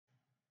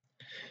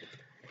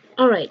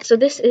Alright, so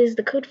this is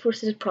the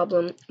Codeforces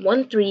problem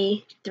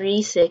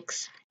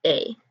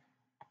 1336A.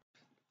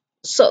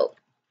 So,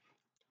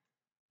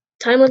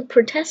 time limit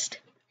per test,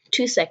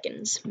 2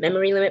 seconds.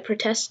 Memory limit per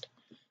test,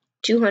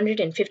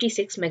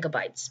 256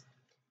 megabytes.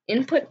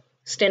 Input,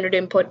 standard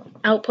input,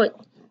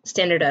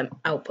 standard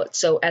output,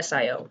 so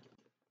SIO.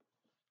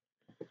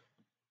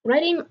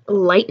 Writing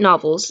light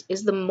novels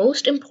is the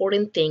most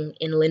important thing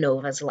in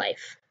Lenova's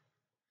life.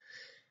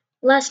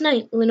 Last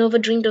night,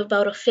 Lenova dreamed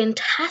about a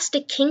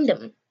fantastic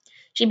kingdom.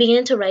 She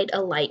began to write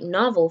a light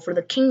novel for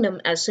the kingdom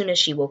as soon as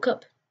she woke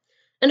up.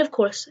 And of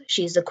course,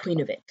 she's the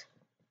queen of it.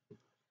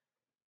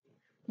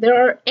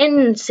 There are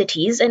n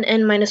cities and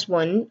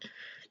n-1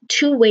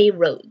 two-way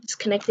roads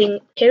connecting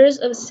pairs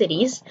of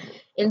cities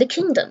in the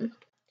kingdom.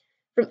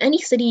 From any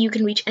city, you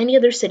can reach any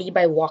other city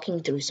by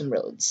walking through some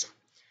roads.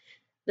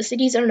 The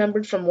cities are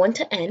numbered from 1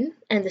 to n,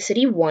 and the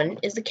city 1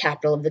 is the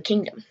capital of the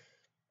kingdom.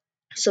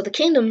 So the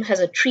kingdom has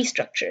a tree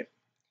structure.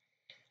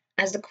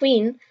 As the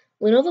queen,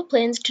 Lenova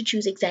plans to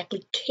choose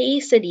exactly k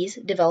cities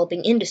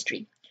developing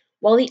industry,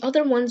 while the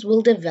other ones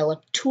will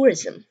develop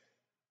tourism.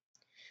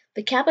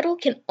 The capital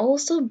can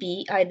also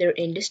be either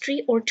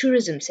industry or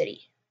tourism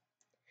city.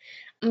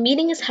 A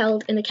meeting is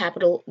held in the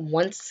capital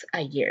once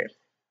a year.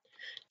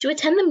 To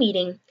attend the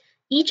meeting,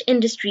 each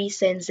industry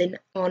sends an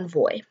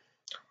envoy.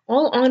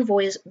 All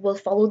envoys will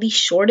follow the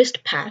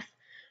shortest path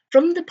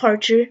from the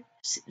departure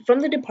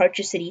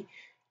city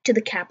to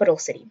the capital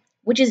city,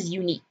 which is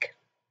unique.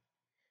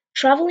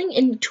 Traveling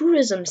in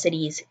tourism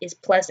cities is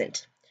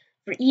pleasant.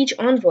 For each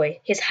envoy,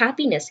 his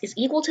happiness is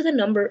equal to the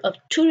number of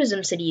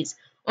tourism cities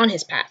on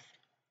his path.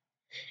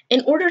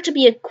 In order to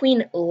be a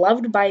queen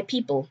loved by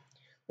people,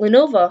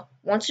 Lenova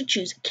wants to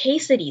choose K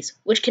cities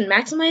which can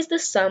maximize the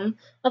sum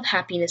of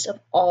happiness of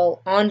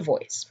all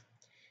envoys.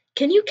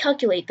 Can you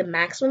calculate the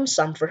maximum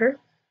sum for her?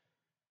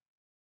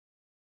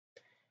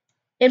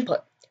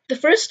 Input. The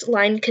first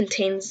line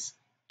contains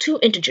two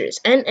integers,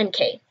 n and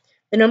k,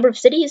 the number of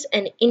cities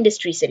and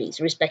industry cities,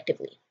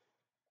 respectively.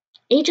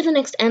 Each of the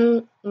next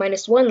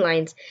n-1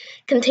 lines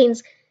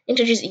contains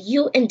integers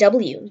u and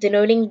w,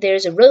 denoting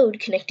there's a road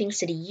connecting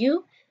city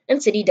u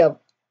and city w,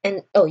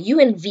 and u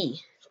and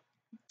v,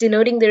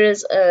 denoting there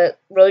is a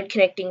road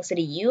connecting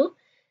city U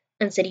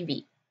and city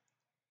V.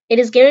 It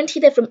is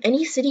guaranteed that from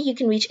any city you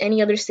can reach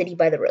any other city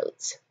by the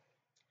roads.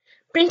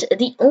 Print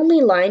the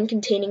only line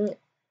containing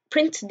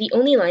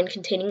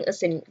a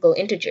single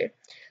integer,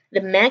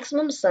 the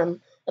maximum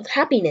sum of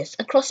happiness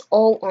across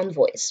all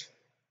envoys.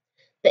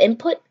 The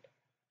input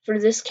for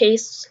this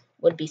case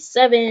would be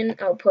 7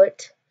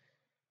 output,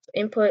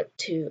 input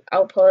to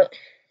output,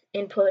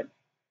 input,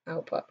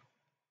 output.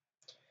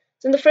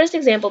 So in the first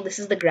example, this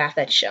is the graph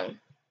that's shown.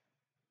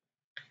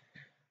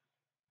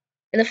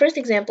 In the first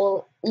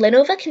example,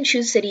 Lenova can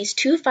choose cities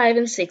 2, 5,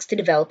 and 6 to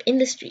develop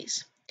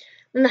industries.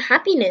 Then the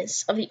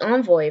happiness of the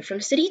envoy from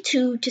city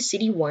 2 to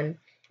city 1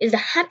 is the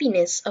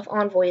happiness of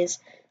envoys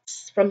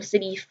from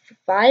city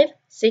 5,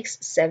 6,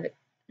 7.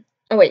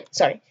 Oh wait,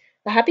 sorry.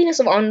 The happiness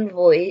of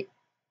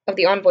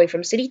the envoy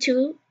from city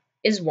 2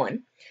 is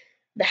 1.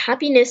 The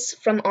happiness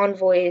from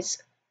envoys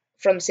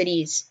from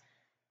cities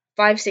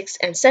 5, 6,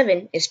 and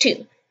 7 is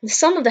 2. The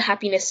sum of the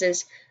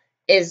happinesses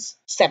is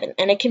 7,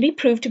 and it can be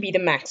proved to be the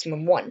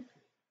maximum 1.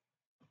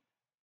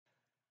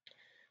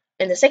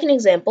 In the second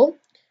example,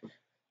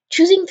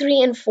 choosing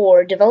 3 and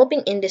 4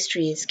 developing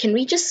industries can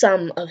reach a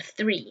sum of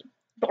 3.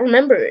 But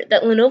remember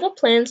that Lenova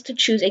plans to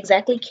choose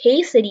exactly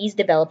K cities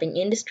developing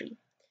industry.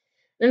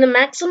 Then the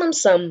maximum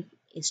sum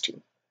is 2.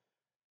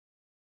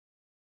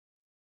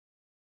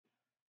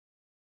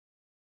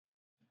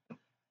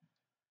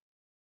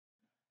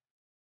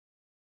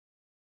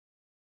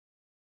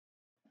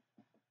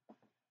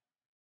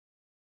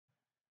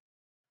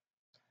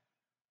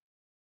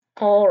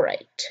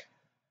 Alright.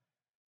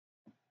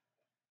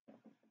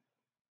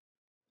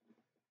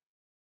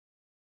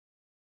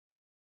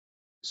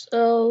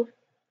 So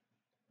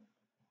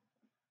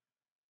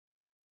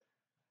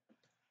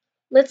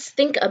let's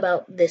think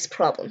about this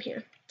problem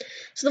here.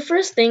 So the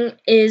first thing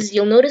is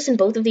you'll notice in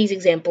both of these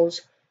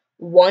examples,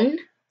 1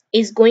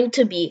 is going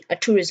to be a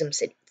tourism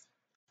city.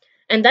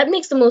 And that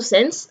makes the most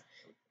sense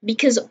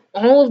because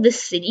all of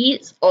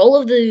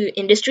the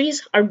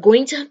industries are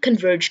going to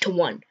converge to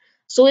 1.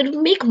 So it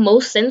would make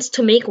most sense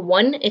to make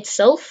 1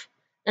 itself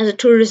as a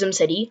tourism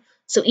city,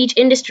 so each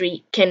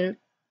industry can,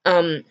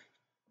 so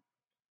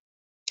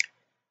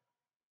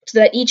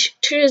that each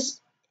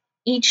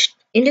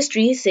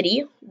industry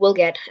city will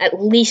get at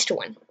least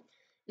 1.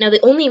 Now the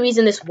only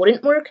reason this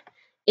wouldn't work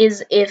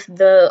is if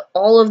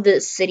all of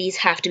the cities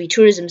have to be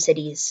tourism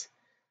cities.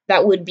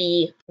 That would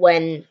be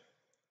when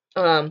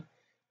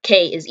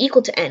k is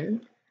equal to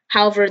n.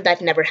 However,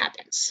 that never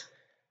happens,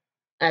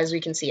 as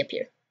we can see up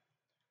here.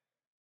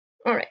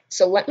 Alright,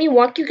 so let me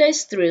walk you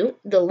guys through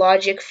the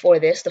logic for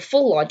this, the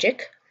full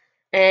logic,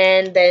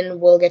 and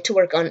then we'll get to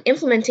work on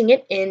implementing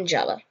it in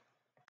Java.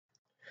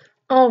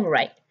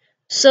 Alright,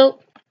 so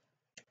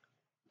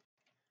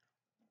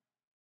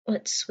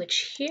let's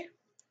switch here.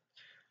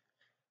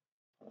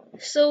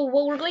 So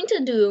what we're going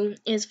to do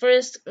is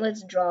first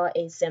let's draw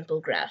a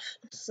sample graph.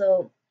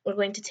 So we're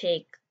going to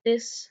take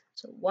this,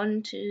 so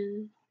 1,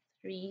 2,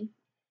 3,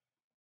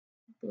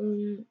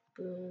 boom,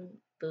 boom,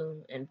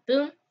 boom, and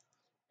boom.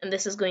 And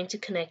this is going to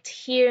connect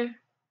here,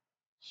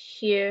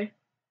 here,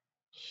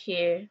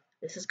 here.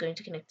 This is going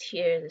to connect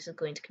here, this is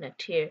going to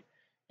connect here,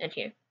 and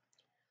here.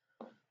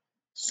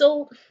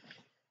 So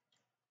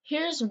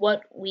here's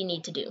what we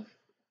need to do.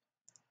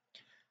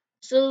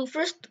 So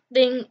first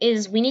thing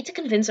is we need to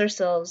convince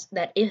ourselves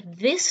that if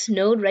this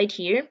node right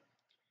here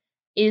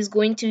is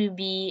going to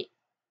be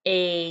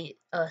a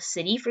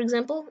city, for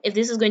example, if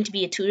this is going to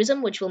be a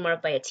tourism, which we'll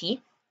mark by a T,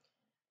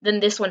 then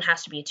this one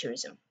has to be a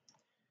tourism.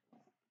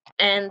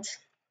 And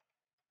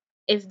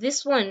if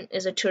this one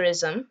is a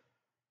tourism,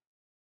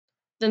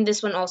 then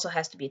this one also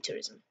has to be a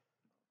tourism.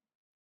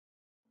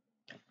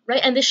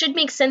 Right? And this should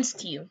make sense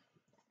to you.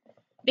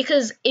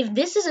 Because if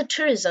this is a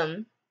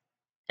tourism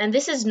and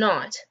this is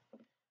not,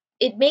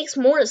 it makes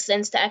more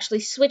sense to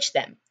actually switch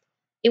them.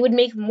 It would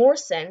make more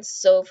sense.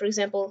 So, for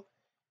example,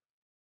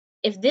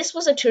 if this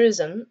was a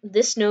tourism,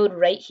 this node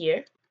right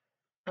here,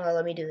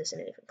 let me do this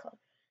in a different color.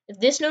 If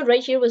this node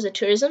right here was a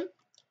tourism,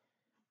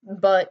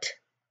 but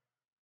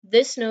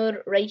this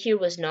node right here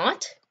was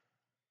not,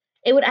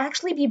 it would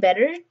actually be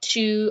better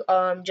to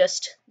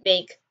just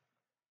make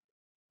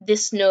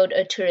this node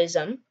a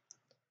tourism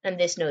and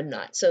this node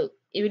not. So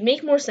it would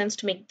make more sense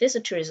to make this a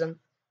tourism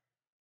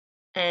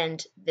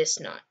and this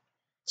not.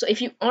 So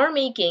if you are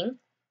making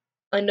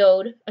a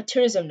node, a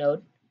tourism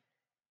node,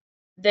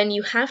 then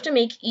you have to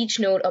make each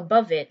node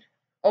above it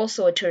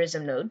also a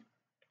tourism node.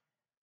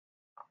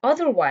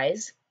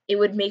 Otherwise, it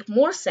would make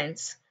more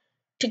sense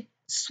to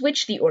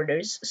switch the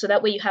orders so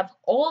that way you have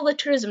all the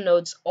tourism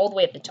nodes all the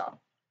way at the top.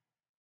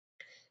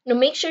 Now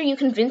make sure you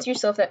convince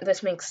yourself that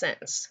this makes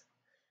sense.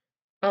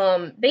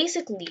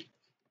 Basically,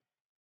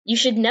 you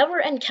should never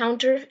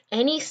encounter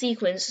any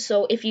sequence.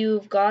 So if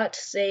you've got,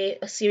 say,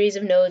 a series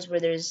of nodes where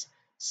there's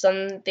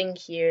something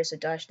here, so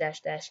dash,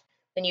 dash, dash,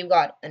 then you've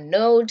got a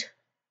node,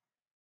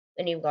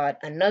 then you've got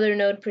another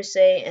node per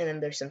se, and then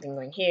there's something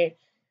going here,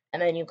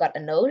 and then you've got a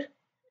node,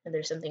 and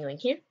there's something going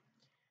here,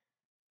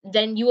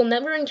 then you will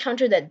never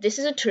encounter that this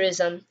is a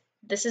tourism,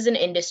 this is an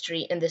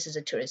industry, and this is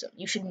a tourism.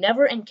 You should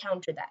never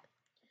encounter that.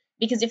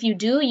 Because if you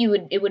do,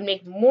 it would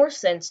make more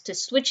sense to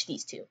switch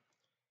these two.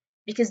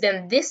 Because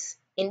then this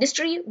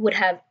industry would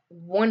have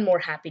one more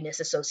happiness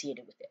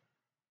associated with it.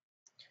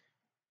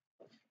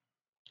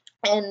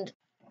 And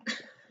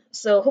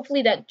so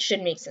hopefully that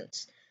should make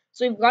sense.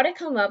 So we've got to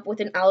come up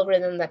with an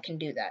algorithm that can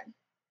do that.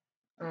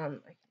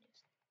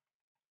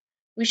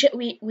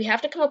 We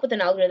have to come up with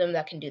an algorithm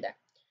that can do that.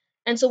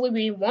 And so what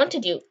we want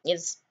to do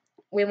is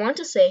we want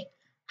to say,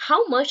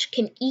 how much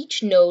can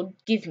each node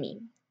give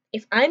me?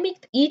 If I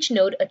make each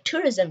node a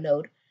tourism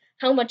node,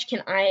 how much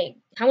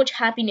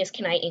happiness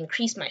can I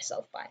increase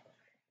myself by?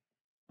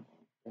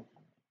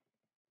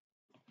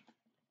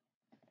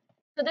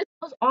 So this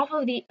goes off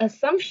of the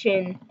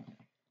assumption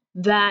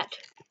that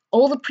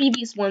all of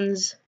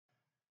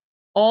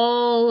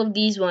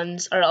these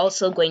ones are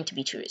also going to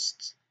be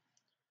tourists.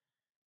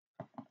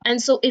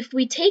 And so if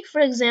we take,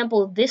 for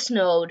example, this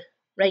node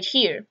right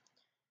here,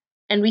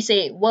 and we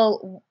say,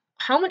 well,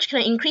 how much can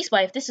I increase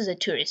by if this is a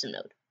tourism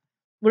node?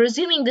 We're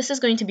assuming this is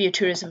going to be a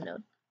tourism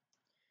node.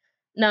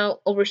 Now,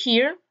 over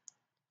here,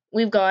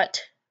 we've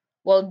got,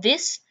 well,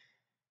 this,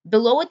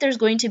 below it, there's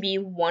going to be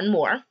one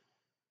more.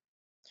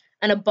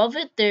 And above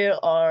it,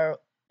 there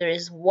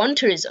is one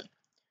tourism.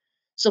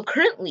 So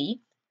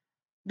currently,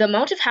 the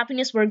amount of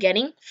happiness we're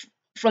getting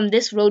from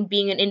this road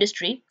being an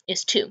industry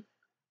is 2.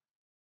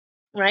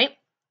 Right?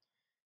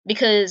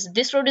 Because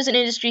this road is an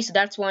industry, so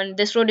that's 1.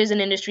 This road is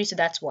an industry, so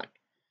that's 1.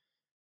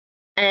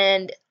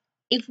 And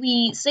if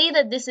we say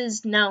that this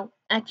is now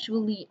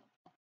actually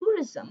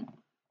tourism,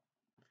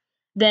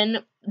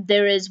 then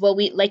there is, well,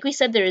 like we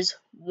said, there is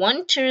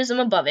 1 tourism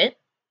above it.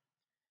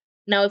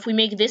 Now, if we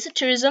make this a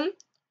tourism,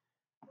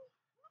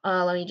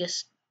 let me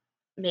just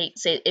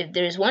say if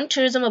there is 1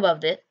 tourism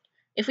above it,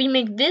 if we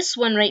make this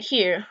one right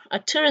here a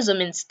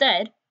tourism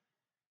instead,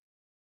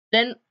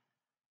 then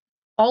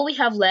all we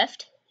have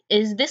left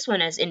is this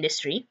one as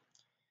industry,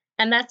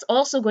 and that's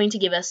also going to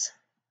give us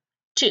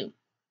 2.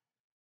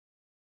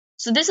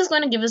 So this is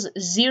going to give us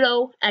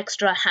 0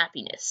 extra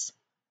happiness.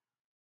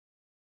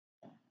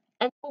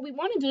 And what we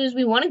want to do is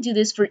we want to do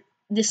this for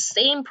the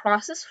same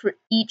process for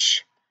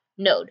each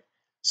node.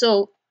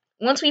 So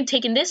once we've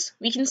taken this,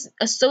 we can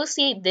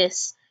associate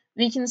this.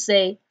 We can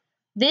say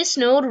this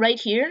node right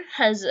here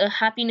has a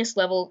happiness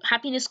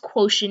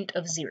quotient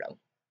of 0.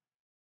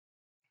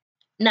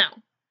 Now,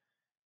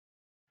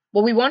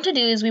 what we want to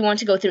do is we want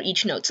to go through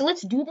each node. So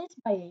let's do this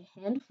by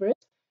hand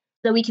first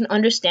so we can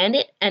understand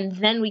it, and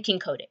then we can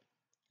code it.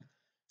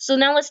 So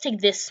now let's take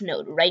this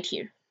node right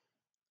here.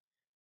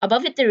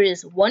 Above it there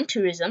is 1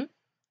 tourism.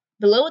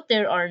 Below it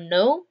there are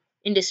no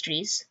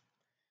industries.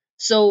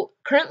 So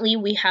currently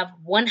we have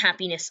 1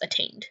 happiness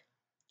attained.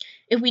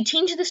 If we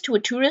change this to a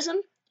tourism,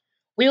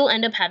 we will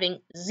end up having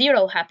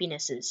 0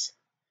 happinesses.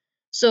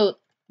 So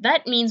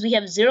that means we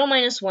have 0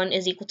 minus 1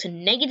 is equal to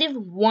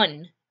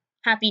 -1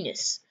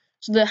 happiness.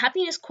 So the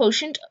happiness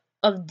quotient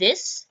of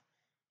this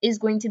is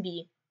going to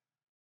be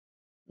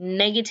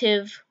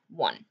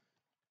 -1.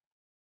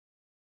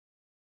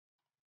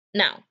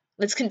 Now,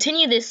 let's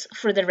continue this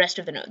for the rest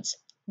of the nodes.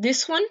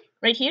 This one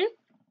right here,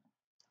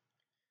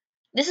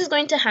 this is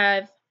going to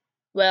have,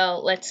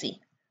 well, let's see.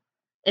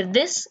 If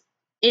this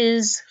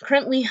is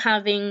currently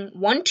having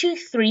 1, 2,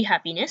 3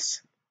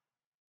 happiness,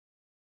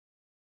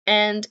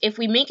 and if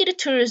we make it a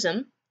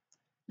tourism,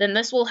 then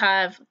this will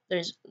have,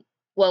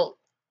 well,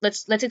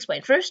 let's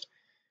explain. First,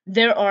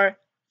 there are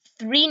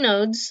 3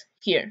 nodes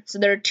here. So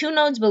there are 2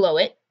 nodes below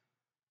it.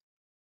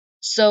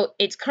 So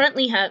it's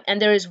currently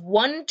and there is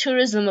 1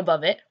 tourism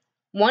above it,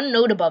 1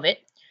 node above it.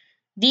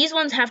 These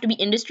ones have to be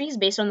industries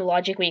based on the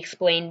logic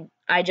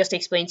I just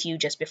explained to you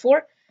just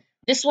before.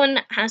 This one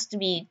has to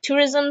be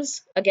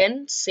tourisms,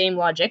 again, same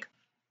logic.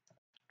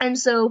 And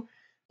so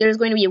there's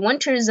going to be 1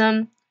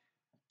 tourism,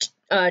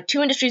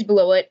 2 industries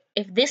below it.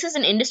 If this is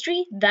an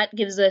industry, that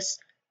gives us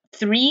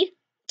 3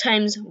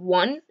 times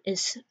 1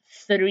 is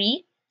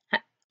 3.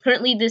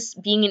 Currently, this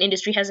being an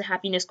industry has a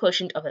happiness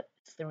quotient of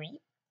 3.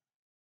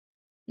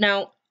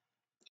 Now,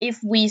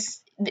 if we,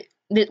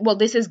 well,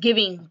 this is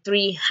giving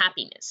 3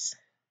 happiness,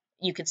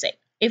 you could say.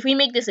 If we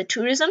make this a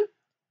tourism,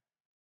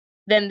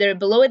 then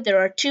below it there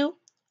are 2.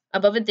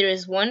 Above it there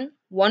is 1.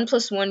 1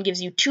 plus 1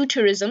 gives you 2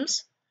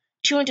 tourisms.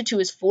 2 into 2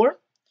 is 4.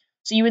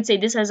 So you would say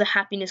this has a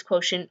happiness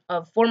quotient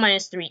of 4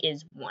 minus 3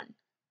 is 1.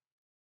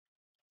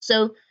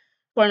 So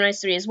 4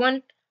 minus 3 is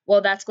 1.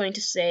 Well, that's going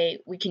to say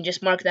we can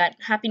just mark that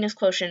happiness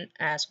quotient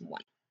as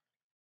 1.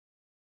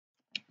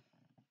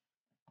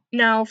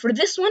 Now for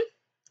this one,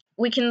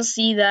 we can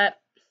see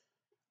that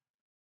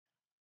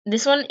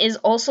this one is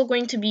also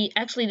going to be,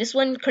 actually this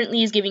one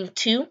currently is giving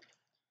 2.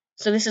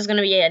 So this is going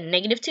to be a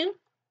 -2.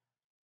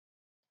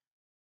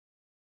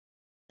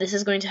 This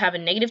is going to have a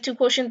 -2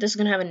 quotient. This is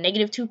going to have a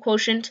 -2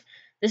 quotient.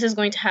 This is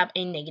going to have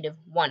a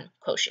 -1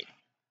 quotient.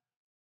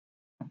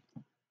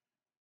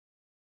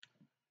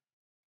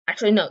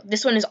 Actually, no,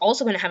 this one is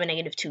also going to have a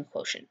 -2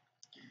 quotient.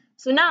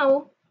 So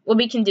now what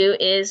we can do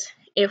is,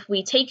 if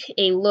we take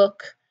a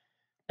look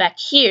back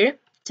here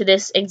to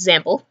this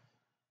example,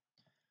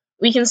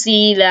 we can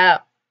see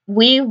that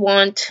we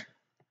want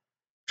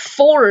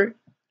 4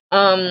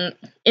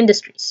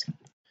 industries.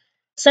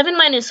 7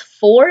 minus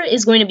 4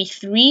 is going to be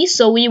 3,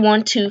 so we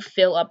want to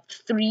fill up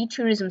 3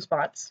 tourism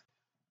spots.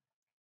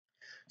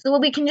 So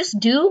what we can just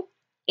do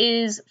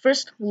is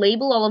first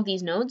label all of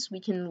these nodes. We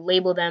can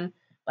label them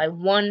by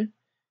 1,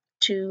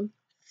 2,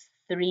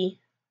 3,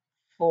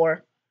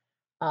 4,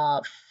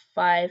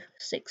 5,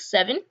 6,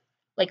 7,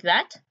 like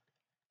that.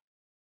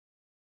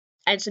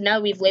 And so now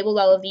we've labeled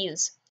all of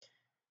these.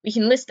 We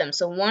can list them.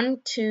 So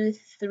 1, 2,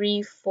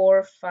 3,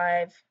 4,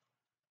 5,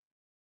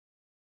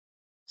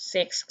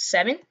 6,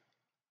 7.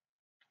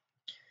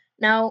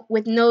 Now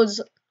with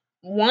nodes,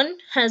 1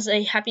 has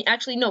a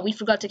actually no, we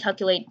forgot to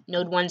calculate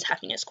node 1's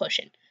happiness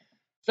quotient.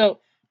 So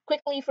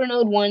quickly for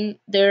node 1,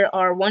 there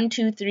are 1,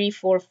 2, 3,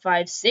 4,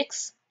 5,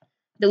 6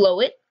 below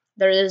it.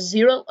 There is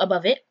 0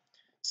 above it.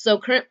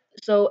 So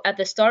at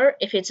the start,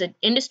 if it's an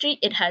industry,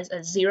 it has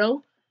a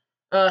 0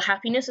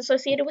 happiness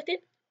associated with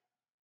it.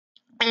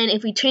 And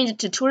if we change it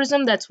to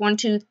tourism, that's 1,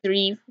 2,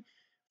 3,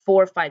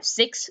 4, 5,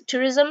 6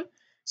 tourism.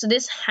 So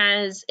this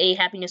has a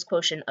happiness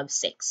quotient of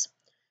 6.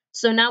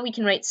 So now we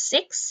can write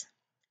 6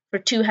 for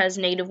 2 has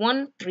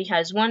 -1, 3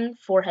 has 1,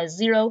 4 has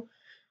 0,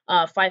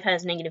 5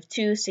 has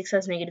 -2, 6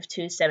 has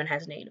 -2, 7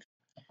 has -2.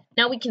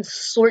 Now we can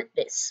sort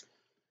this.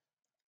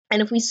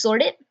 And if we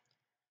sort it,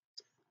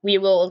 we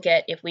will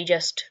get, if we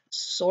just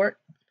sort,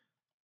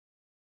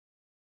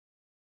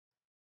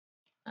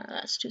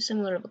 that's too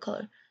similar of a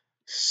color,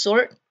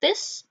 sort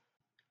this,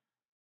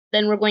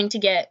 then we're going to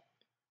get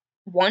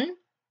 1,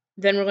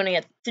 then we're going to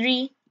get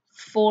 3,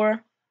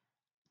 4,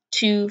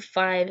 2,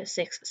 5,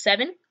 6,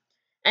 7,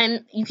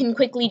 and we can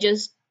quickly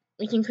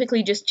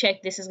just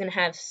check this is going to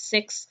have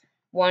 6,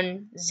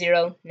 1,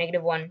 0,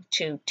 -1,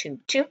 2, 2,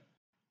 2,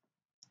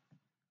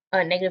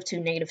 -2,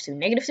 -2,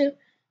 -2,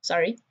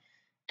 sorry.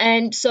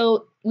 And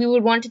so we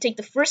would want to take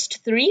the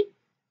first 3,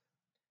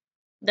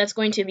 that's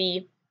going to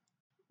be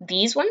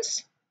these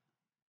ones,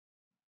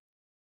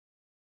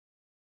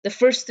 the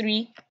first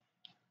 3,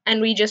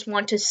 and we just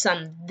want to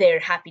sum their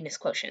happiness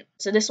quotient.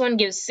 So this one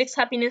gives 6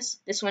 happiness,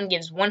 this one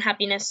gives 1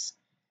 happiness,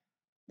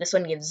 this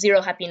one gives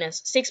 0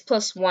 happiness. 6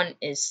 plus 1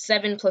 is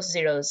 7 plus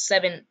 0 is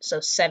 7, so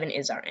 7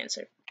 is our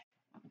answer.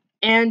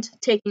 And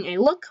taking a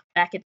look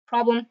back at the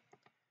problem,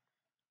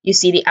 you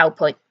see the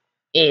output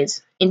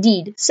is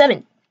indeed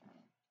 7.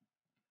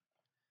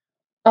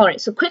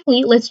 Alright, so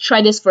quickly, let's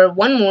try this for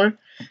one more,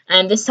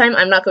 and this time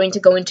I'm not going to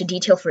go into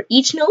detail for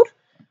each node,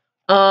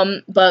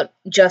 but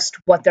just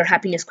what their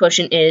happiness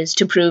quotient is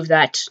to prove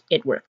that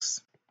it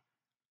works.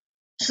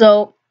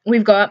 So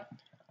we've got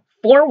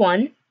 4,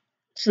 1.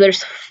 So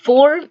there's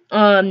 4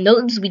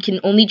 nodes. We can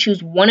only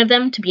choose one of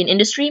them to be an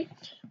industry,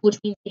 which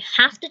means we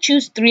have to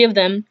choose 3 of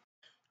them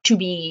to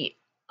be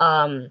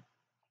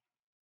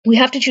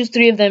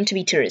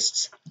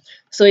tourists.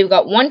 So we've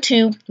got 1,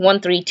 2, 1,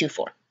 3, 2,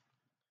 4.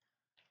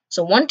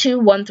 So 1, 2,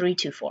 1, 3,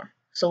 2, 4.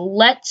 So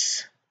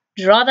let's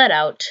draw that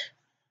out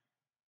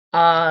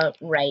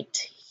right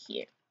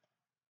here.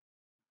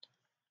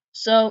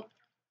 So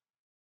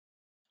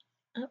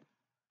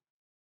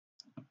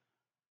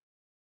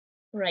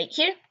right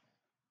here,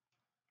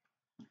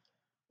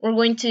 we're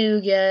going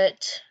to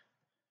get,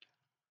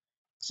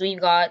 so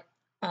we've got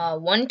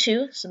 1,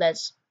 2, so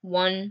that's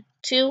 1,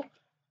 2,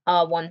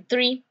 1,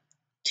 3,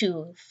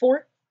 2,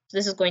 4. So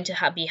this is going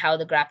to be how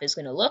the graph is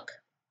going to look.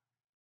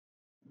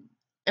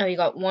 And we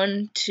got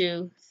 1,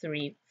 2,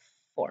 3,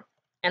 4.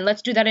 And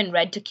let's do that in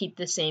red to keep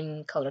the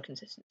same color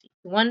consistency.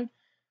 1,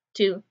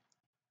 2,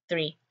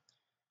 3,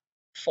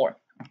 4.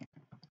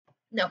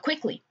 Now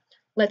quickly,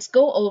 let's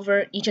go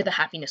over each of the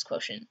happiness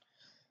quotient.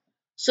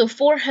 So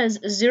 4 has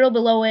 0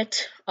 below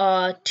it,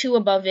 2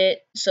 above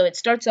it. So it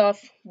starts off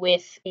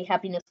with a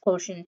happiness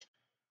quotient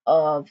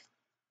of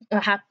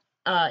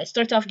it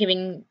starts off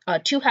giving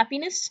 2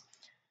 happiness,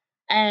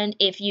 and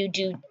if you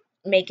do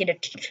make it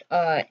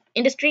a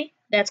industry,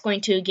 that's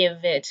going to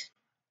give it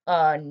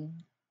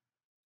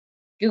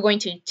you're going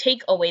to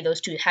take away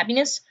those 2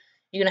 happiness.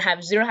 You're going to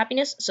have 0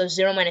 happiness, so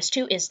 0 minus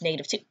 2 is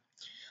 -2.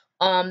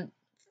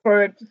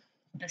 For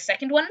the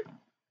second one,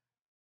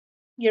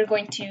 you're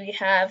going to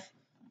have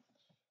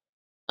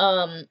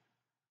so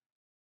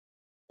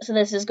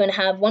this is going to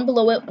have 1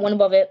 below it, 1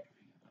 above it.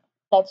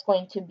 That's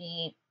going to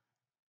be,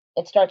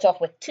 it starts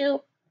off with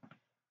 2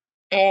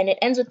 and it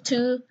ends with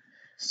 2,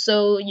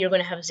 so you're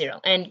going to have 0.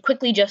 And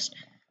quickly, just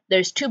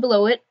there's 2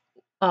 below it,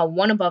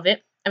 1 above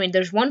it. I mean,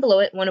 there's 1 below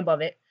it, 1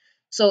 above it.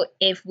 So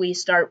if we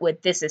start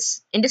with this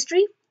is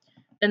industry,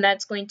 then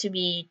that's going to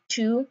be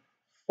 2,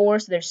 4.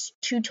 So there's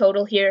 2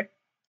 total here.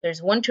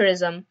 There's 1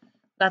 tourism.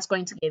 That's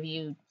going to give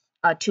you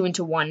 2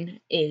 into 1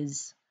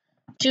 is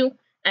 2.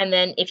 And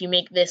then if you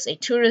make this a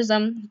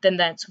tourism, then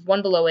that's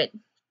 1 below it,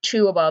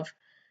 2 above.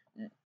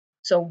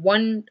 So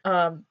 1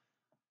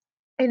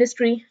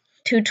 industry,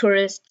 2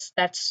 tourists,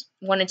 that's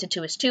 1 into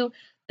 2 is 2.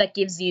 That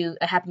gives you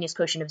a happiness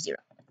quotient of 0.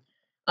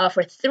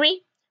 For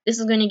 3, this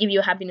is going to give you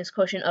a happiness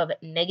quotient of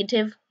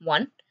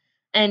 -1.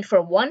 And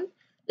for 1,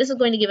 this is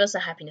going to give us a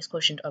happiness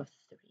quotient of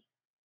 3.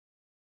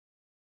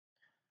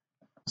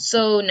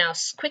 So now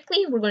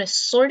quickly, we're going to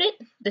sort it.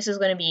 This is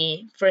going to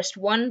be first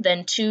 1,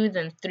 then 2,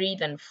 then 3,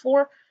 then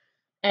 4.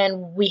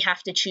 And we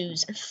have to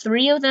choose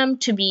 3 of them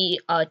to be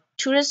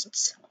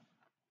tourists.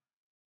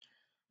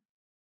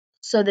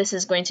 So this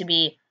is going to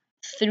be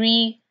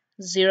 3,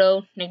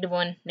 0,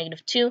 -1,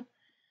 -2.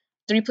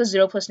 3 plus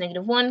 0 plus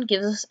 -1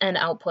 gives us an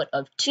output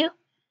of 2,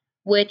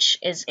 which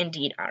is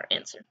indeed our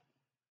answer.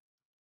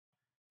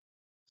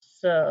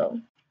 So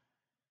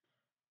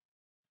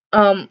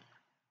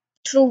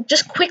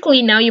just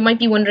quickly now, you might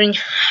be wondering,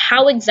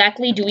 how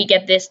exactly do we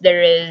get this?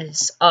 There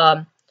is,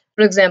 for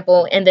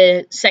example, in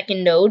the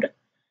second node,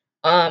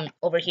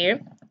 over here,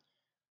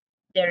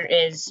 there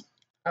is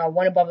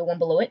 1 above it, 1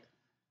 below it.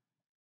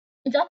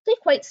 It's actually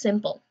quite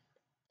simple.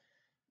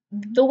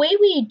 The way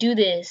we do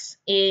this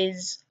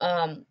is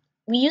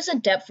we use a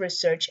depth first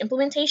search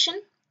implementation.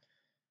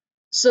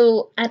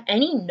 So at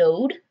any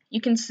node,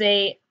 you can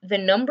say the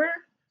number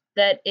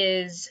that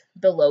is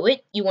below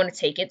it, you want to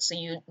take it. So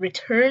you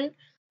return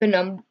the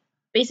number.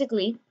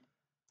 Basically,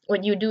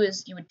 what you would do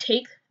is you would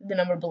take the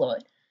number below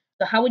it.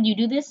 So how would you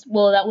do this?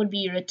 Well, that would be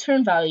your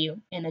return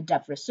value in a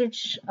depth first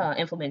search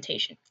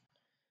implementation.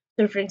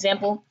 So for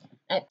example,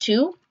 at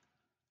 2,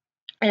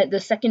 at the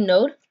second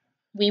node,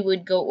 we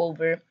would go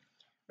over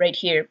right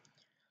here.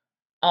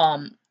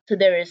 So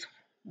there is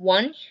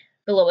 1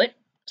 below it.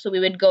 So we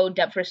would go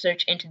depth first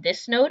search into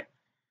this node.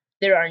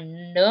 There are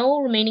no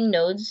remaining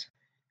nodes.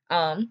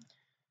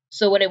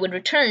 So what it would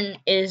return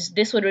is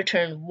this would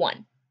return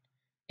 1.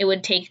 It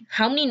would take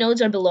how many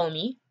nodes are below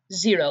me?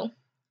 0.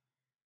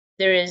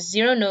 There is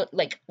 0 node,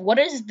 like what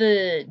is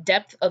the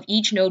depth of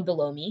each node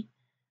below me,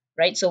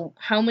 right? So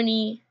how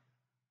many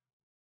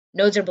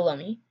nodes are below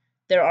me?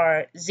 There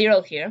are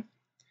 0 here.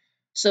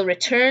 So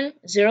return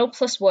 0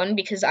 plus 1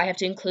 because I have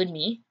to include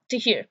me to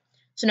here.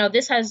 So now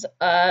this has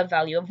a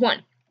value of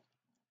 1.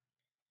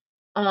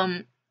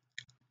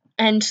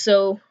 And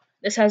so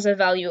this has a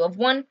value of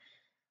 1.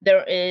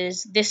 There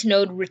is this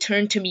node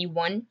return to me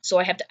 1, so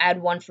I have to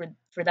add 1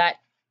 for that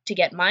to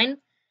get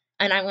mine,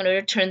 and I'm going to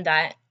return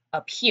that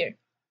up here.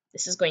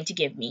 This is going to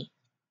give me,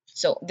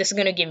 so this is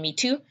going to give me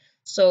 2,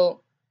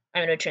 so I'm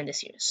going to return this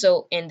here.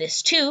 So in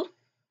this 2,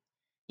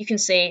 you can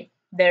say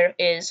there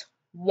is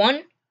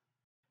 1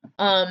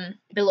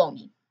 below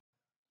me,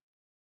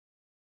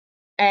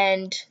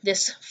 and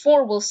this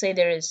 4 will say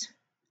there is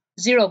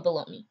 0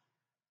 below me.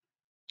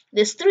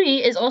 This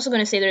 3 is also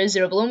going to say there is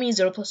 0 below me.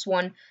 0 plus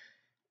 1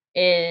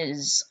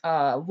 is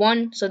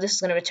 1, so this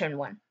is going to return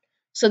 1.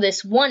 So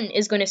this 1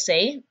 is going to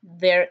say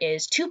there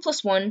is 2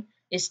 plus 1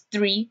 is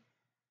 3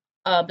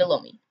 below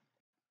me,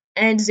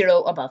 and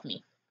 0 above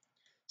me.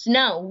 So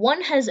now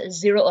 1 has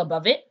 0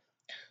 above it,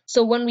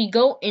 so when we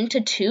go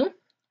into 2,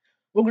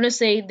 we're going to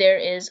say there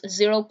is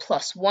 0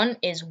 plus 1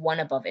 is 1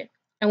 above it.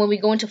 And when we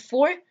go into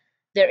 4,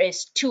 there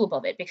is 2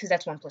 above it, because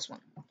that's 1 plus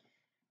 1.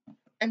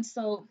 And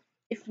so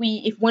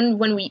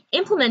when we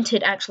implement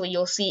it, actually,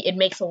 you'll see it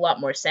makes a lot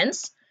more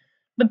sense.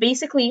 But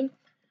basically,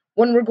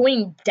 when we're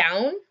going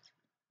down,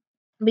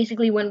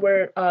 when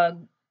we're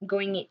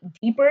going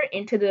deeper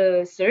into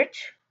the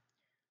search,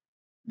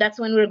 that's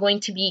when we're going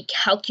to be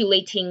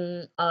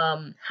calculating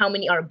how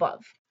many are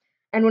above.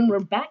 And when we're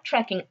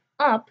backtracking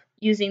up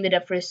using the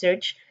depth first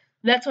search,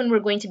 that's when we're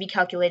going to be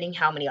calculating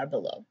how many are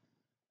below.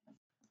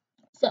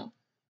 So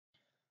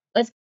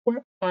let's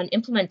work on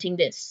implementing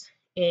this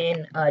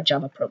in a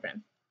Java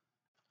program.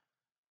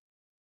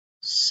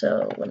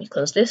 So let me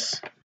close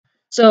this.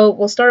 So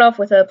we'll start off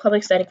with a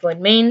public static void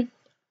main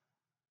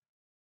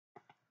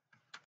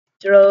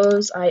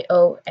throws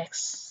IO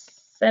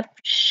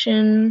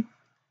exception.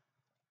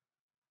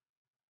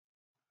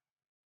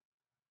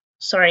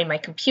 Sorry, my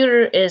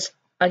computer is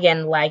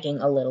again lagging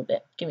a little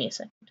bit. Give me a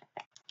second.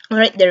 All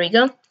right, there we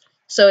go.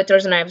 So it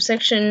throws an IO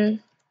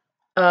exception,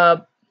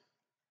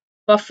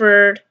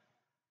 buffered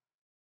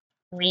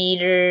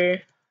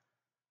reader,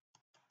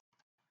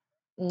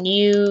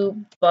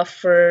 new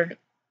buffered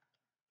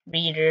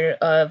reader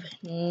of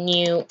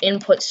new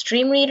input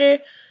stream reader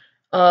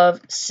of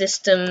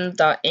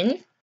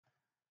system.in.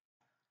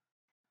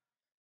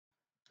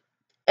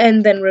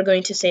 And then we're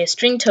going to say a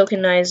string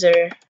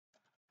tokenizer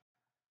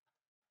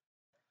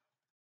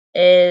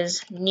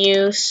is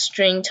new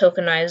string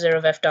tokenizer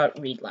of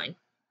f.readline.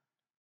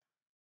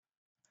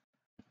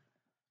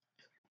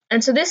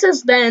 And so this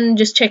is then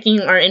just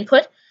checking our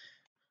input.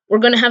 We're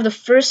going to have the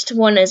first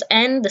one as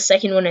n, the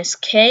second one as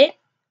k.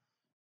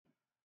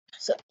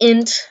 So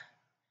int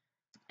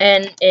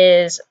n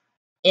is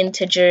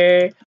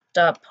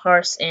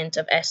integer.parseInt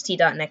of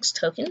st.next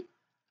token.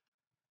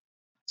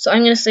 So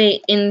I'm going to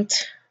say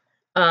int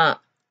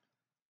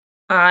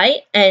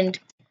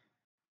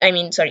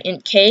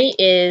int k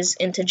is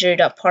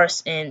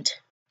integer.parseInt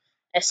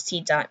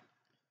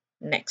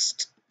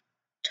st.next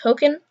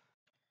token.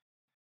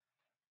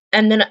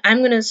 And then I'm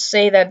going to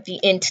say that the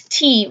int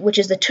t, which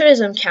is the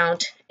tourism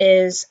count,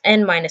 is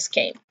n minus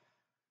k.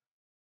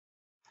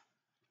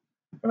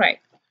 Right.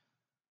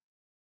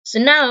 So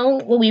now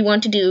what we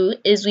want to do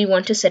is we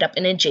want to set up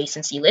an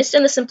adjacency list.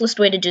 And the simplest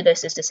way to do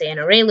this is to say an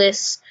array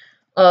list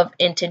of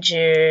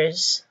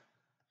integers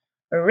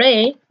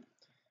array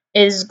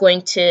is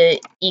going to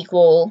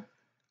equal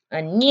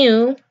a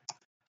new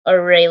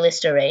array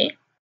list array.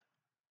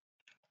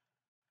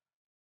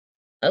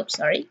 Oh,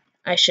 sorry.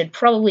 I should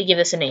probably give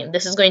this a name.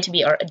 This is going to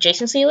be our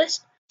adjacency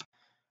list.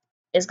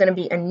 It's going to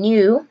be a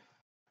new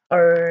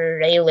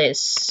array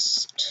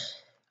list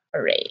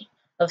array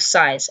of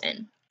size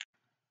n.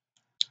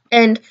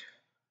 And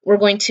we're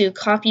going to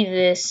copy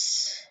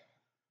this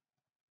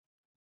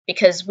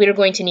because we're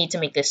going to need to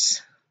make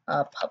this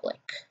public.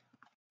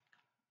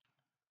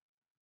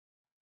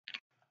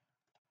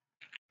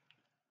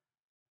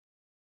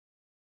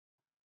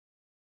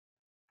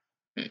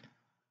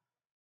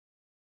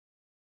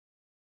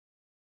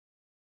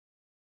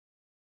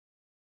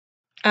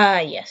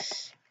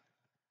 Yes.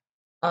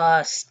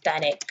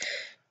 Static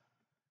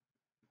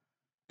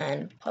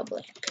and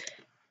public.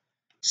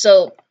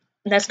 So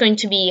that's going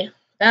to be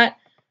that.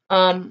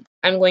 I'm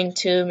going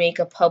to make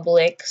a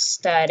public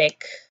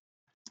static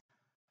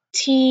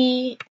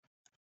t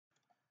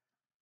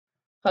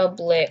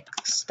public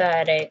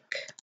static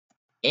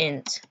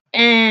int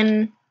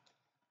n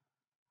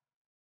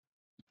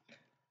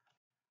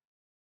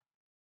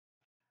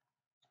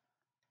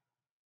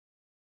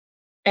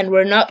and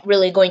we're not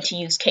really going to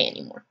use k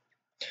anymore.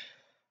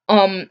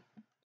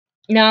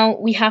 Now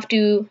we have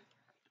to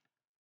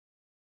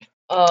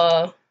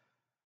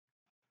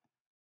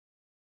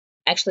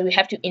actually we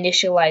have to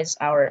initialize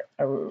our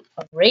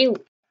array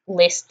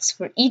lists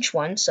for each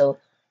one. So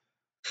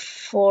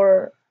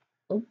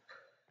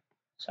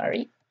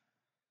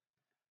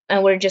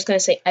and we're just going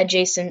to say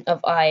adjacent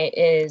of I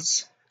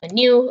is a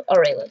new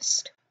array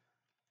list.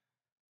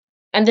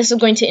 And this is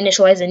going to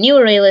initialize a new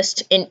array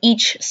list in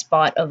each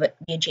spot of the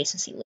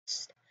adjacency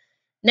list.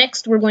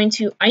 Next, we're going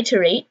to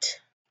iterate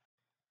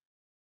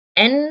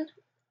n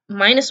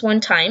minus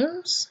 1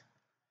 times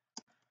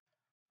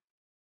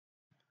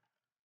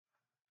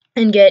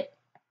and get,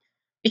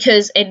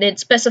 because it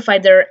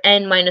specified there are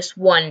n minus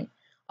 1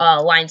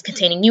 lines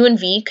containing u and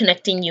v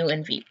connecting u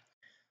and v.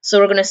 So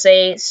we're going to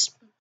say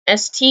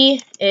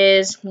st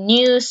is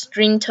new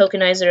string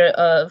tokenizer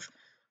of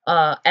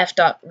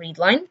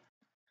f.readline,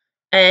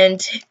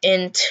 and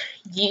int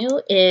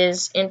u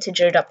is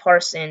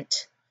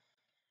integer.parseInt.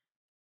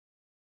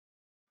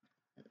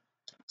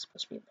 It's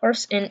supposed to be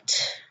parseInt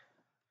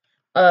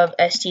of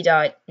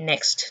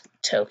st.next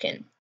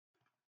token.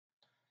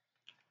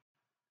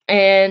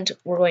 And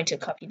we're going to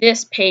copy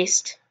this,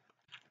 paste,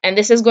 and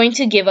this is going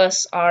to give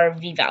us our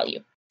v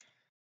value.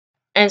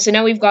 And so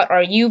now we've got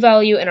our u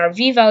value and our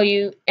v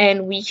value,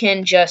 and we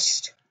can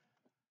just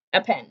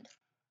append.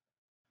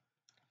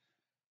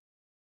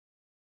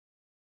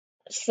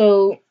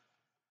 So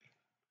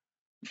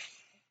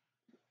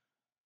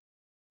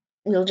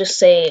we'll just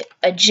say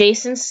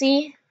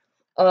adjacency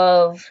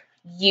of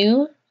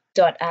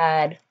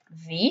u.add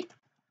v,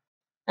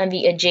 and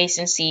the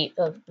adjacency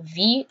of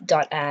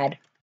v.add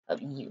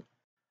of u.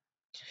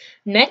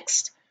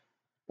 Next,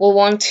 we'll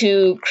want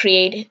to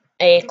create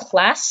a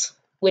class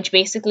which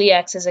basically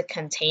acts as a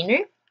container.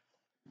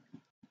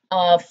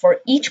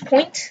 For each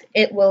point,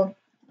 it will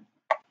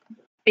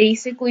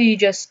basically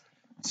just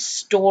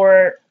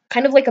store,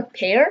 kind of like a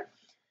pair,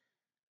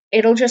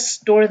 it'll just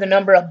store the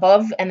number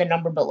above and the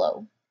number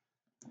below.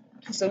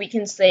 So we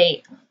can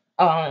say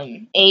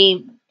a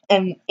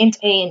and int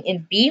a and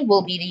int b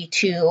will be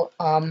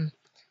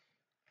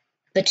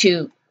the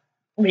two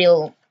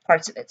real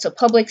parts of it. So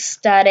public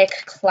static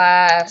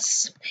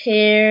class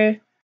pair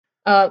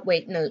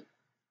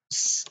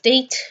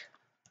state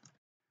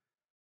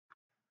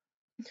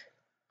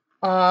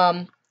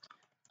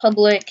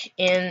public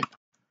int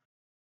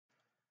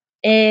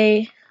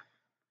a,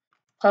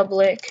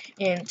 public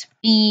int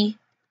b,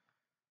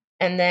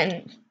 and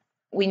then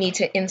we need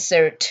to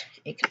insert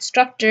a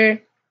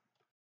constructor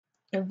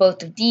of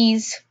both of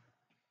these.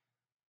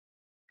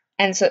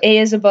 And so a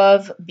is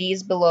above, b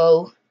is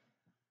below.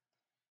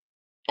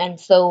 And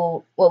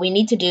so what we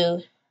need to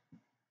do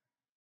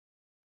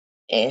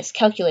is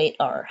calculate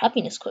our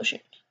happiness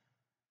quotient.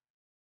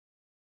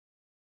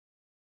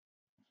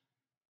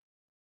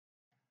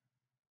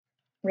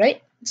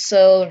 Right?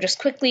 So just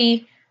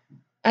quickly,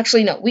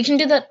 actually no, we can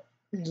do that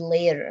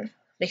later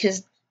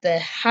because the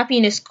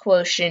happiness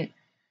quotient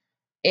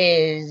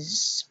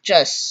is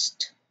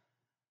just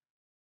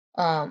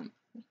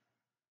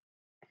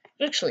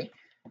actually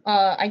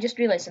I just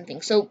realized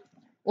something. So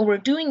what we're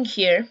doing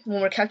here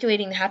when we're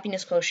calculating the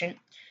happiness quotient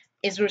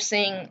is we're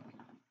saying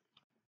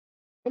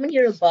how many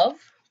are above,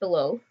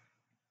 below.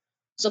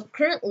 So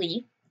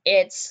currently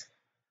it's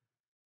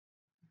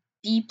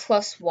b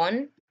plus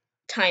 1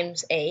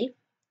 times a.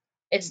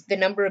 It's the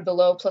number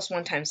below plus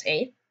 1 times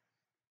a.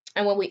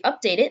 And when we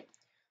update it,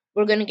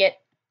 we're going to get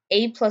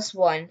a plus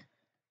 1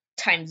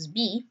 times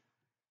b.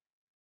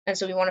 And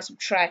so we want to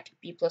subtract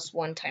b plus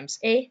 1 times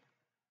a.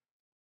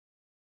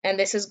 And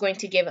this is going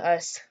to give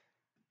us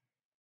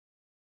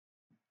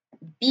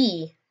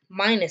b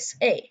minus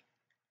a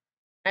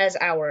as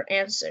our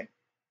answer,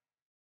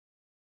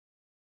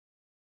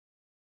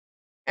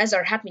 as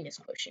our happiness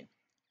quotient.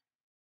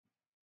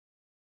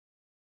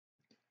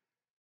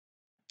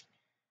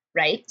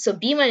 Right? So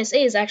b minus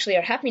a is actually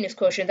our happiness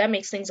quotient. That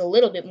makes things a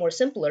little bit more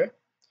simpler.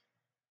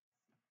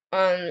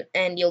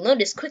 And you'll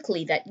notice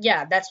quickly that,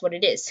 yeah, that's what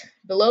it is.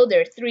 Below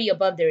there are 3,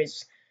 above there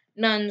is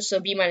none, so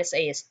b minus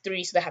a is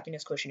 3, so the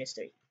happiness quotient is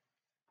 3.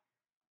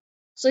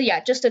 So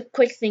yeah, just a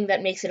quick thing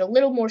that makes it a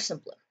little more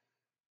simpler.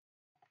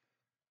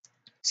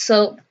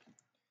 So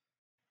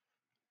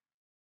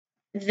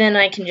then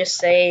I can just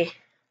say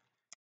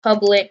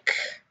public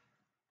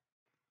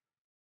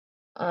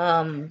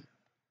and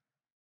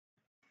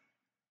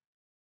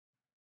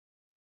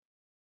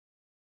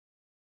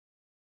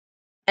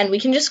we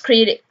can just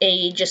create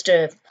just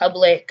a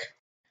public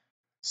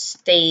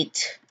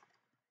state,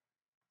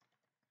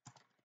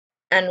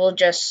 and we'll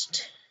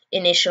just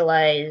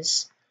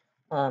initialize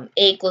a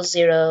equals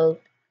 0,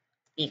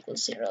 b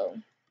equals 0.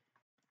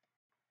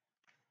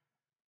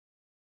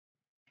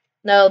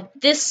 Now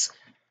this,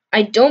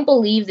 I don't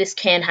believe this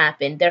can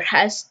happen. There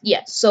has,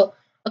 yes. So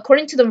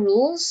according to the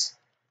rules,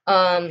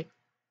 there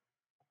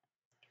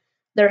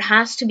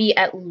has to be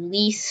at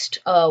least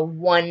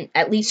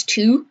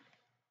two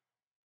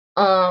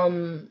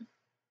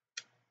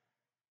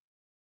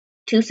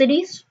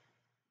cities.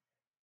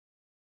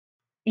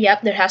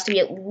 Yep, there has to be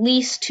at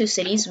least 2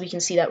 cities. We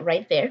can see that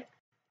right there.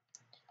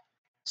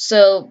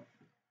 So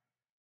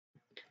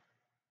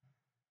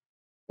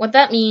what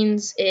that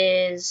means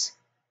is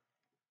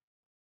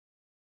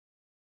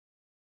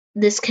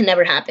this can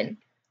never happen,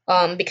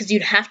 because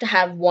you'd have to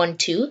have 1,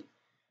 2,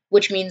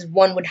 which means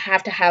 1 would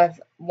have to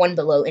have 1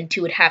 below and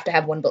 2 would have to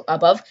have 1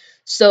 above.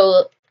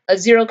 So a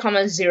 0,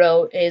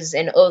 0 is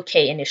an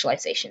okay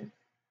initialization.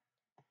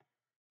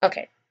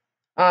 Okay.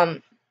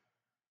 And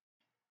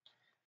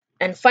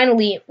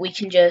finally, we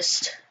can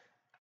just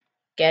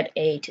get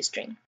a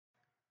toString.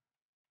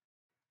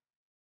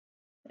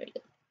 There you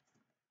go.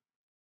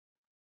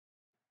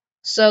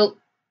 So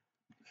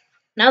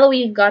now that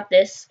we've got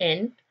this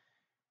in,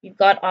 we've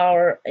got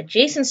our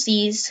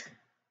adjacencies,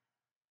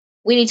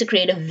 we need to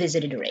create a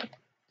visited array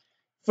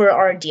for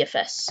our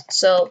DFS.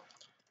 So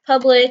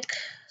public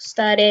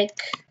static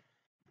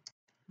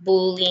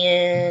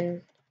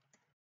boolean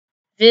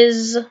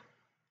viz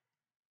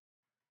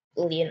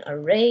boolean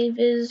array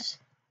viz,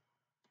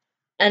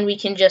 and we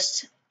can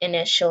just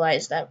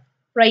initialize that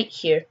right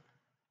here.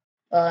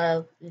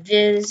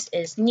 Viz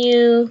is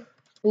new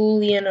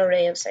boolean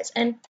array of size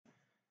n.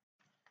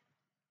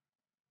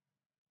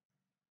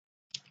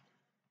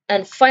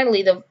 And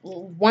finally, the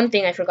one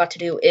thing I forgot to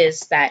do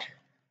is that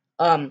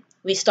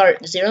we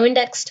start 0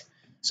 indexed,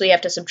 so you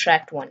have to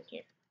subtract 1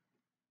 here.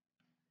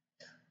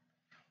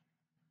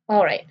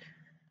 Alright,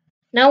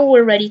 now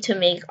we're ready to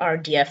make our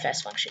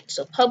DFS function.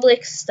 So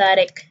public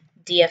static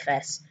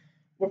DFS.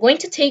 We're going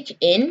to take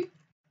in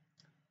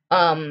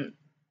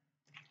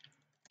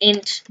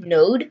int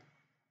node,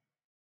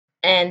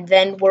 and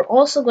then we're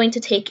also going to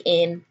take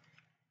in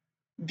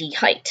the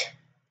height,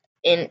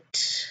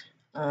 int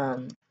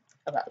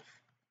above.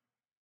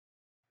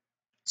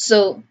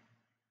 So,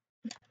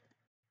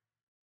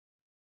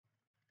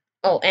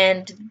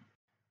 and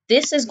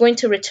this is going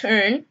to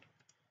return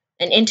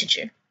an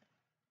integer.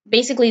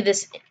 Basically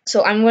this,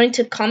 so I'm going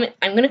to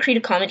create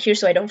a comment here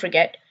so I don't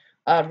forget.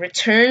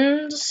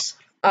 Returns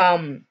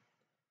num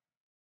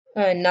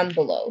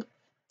below.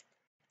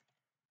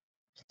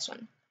 This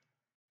one.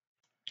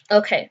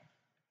 Okay.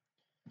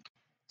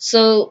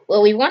 So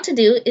what we want to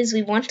do is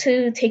we want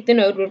to take the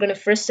node. We're going to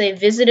first say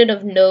visited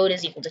of node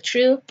is equal to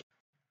true.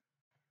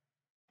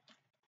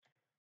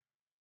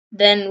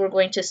 Then we're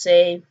going to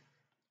say,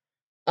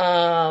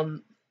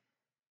 oh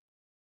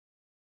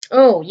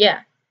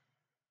yeah,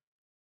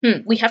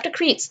 we have to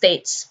create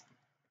states.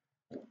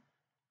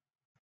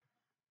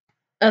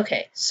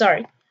 Okay,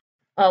 sorry.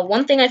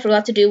 One thing I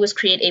forgot to do was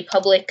create a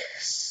public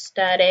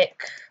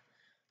static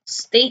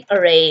state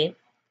array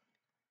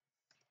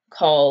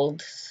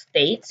called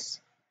states.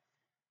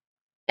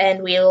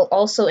 And we'll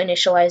also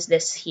initialize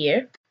this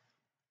here.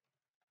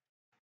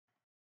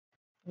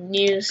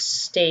 New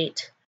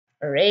state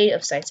array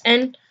of size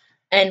n.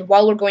 And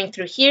while we're going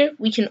through here,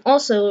 we can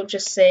also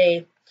just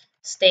say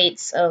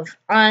states of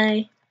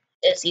I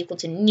is equal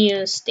to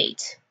new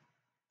state.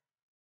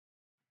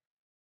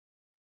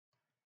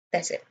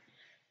 That's it.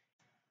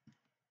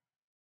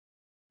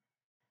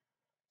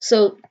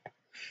 So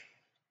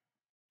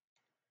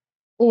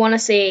we want to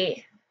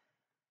say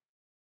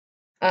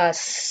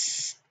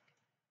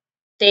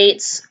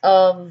states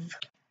of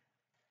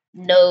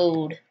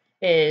node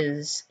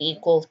is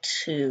equal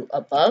to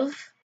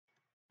above.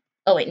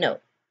 Oh wait, no.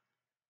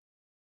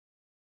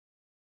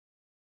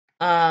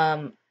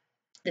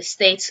 The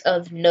states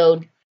of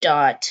node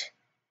dot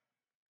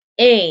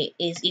A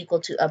is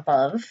equal to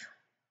above.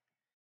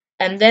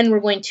 And then we're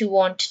going to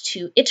want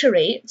to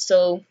iterate.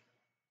 So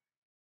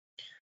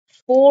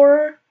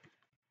for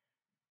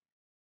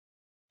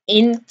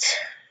int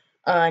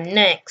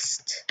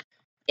next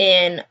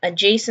in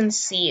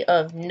adjacency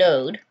of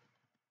node,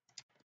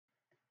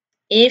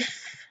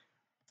 if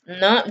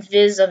not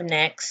vis of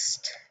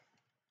next,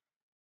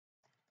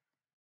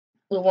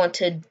 we want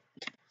to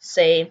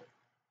say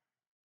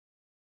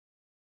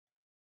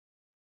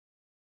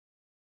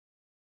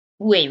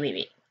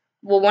wait.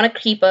 We'll want to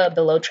keep a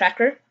below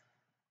tracker.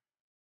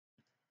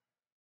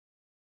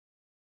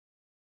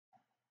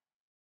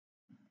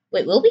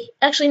 Wait, will we?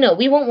 Actually, no,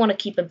 we won't want to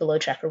keep a below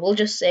tracker. We'll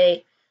just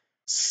say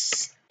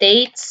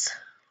states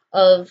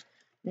of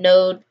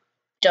node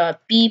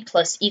dot b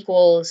plus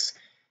equals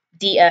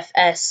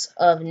dfs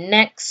of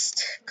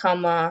next,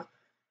 comma,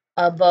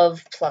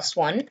 above plus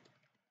 1.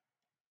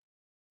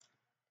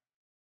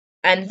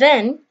 And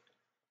then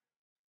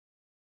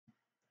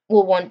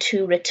we'll want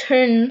to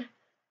return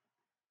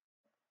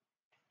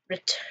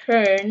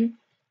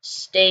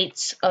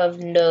states of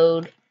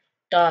node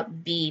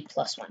dot b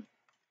plus 1.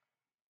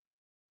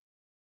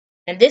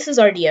 And this is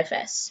our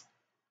DFS.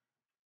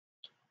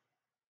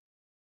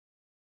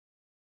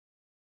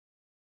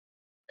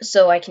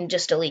 So I can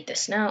just delete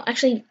this now.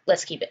 Actually,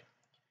 let's keep it.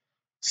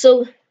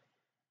 So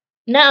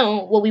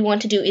now what we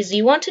want to do is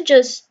we want to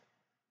just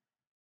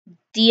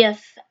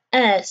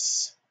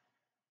DFS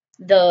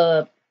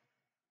the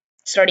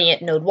starting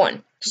at node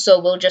 1.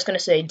 So we're just going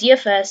to say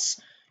DFS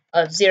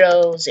of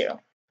 0, 0.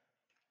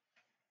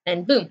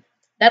 And boom.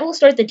 That will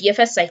start the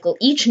DFS cycle.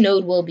 Each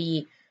node will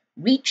be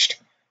reached.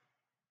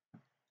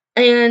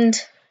 And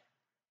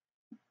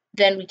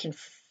then we can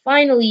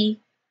finally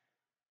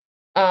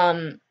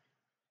create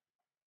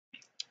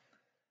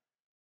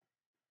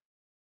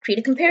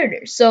a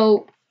comparator.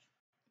 So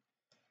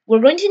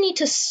we're going to need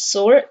to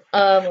sort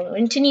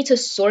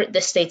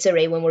the states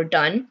array when we're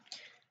done.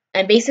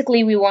 And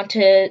basically we want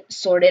to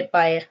sort it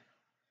by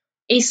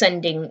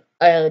descending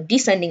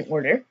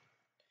order.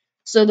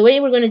 So the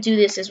way we're going to do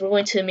this is we're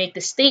going to make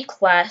the state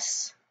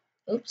class,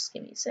 oops,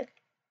 give me a sec.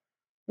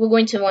 We're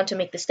going to want to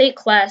make the state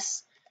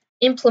class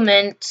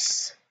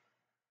implement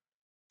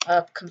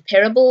a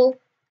comparable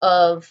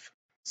of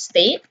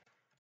state,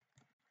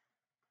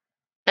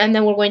 and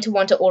then we're going to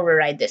want to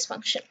override this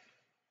function.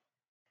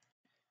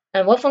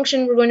 And what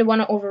function we're going to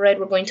want to override?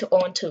 We're going to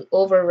want to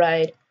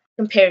override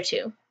compare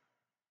to.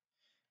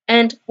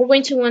 And we're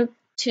going to want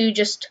to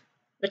just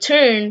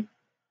return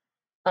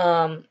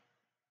well,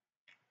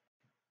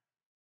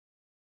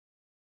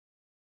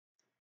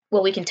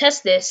 we can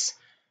test this.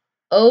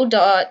 O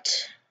dot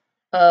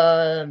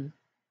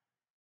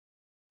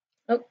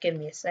give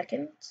me a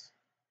second.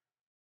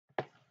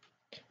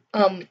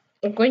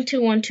 We're going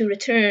to want to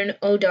return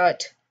O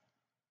dot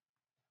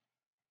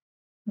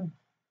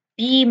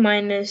B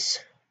minus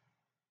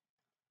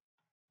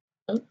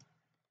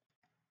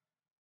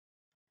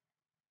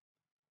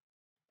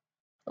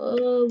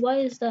why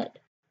is that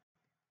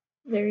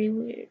very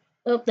weird?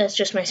 Oh, that's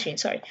just my screen,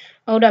 sorry.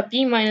 O dot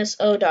B minus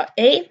O dot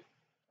A.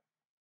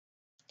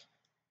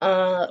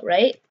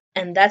 Right?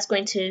 And that's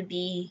going to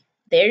be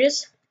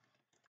theirs.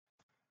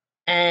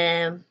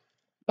 And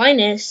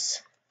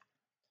minus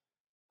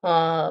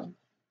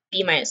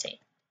B minus A.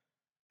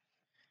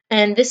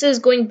 And this is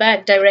going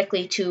back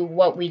directly to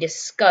what we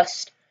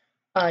discussed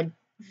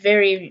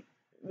very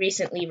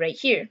recently right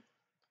here.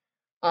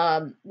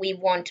 We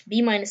want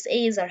B minus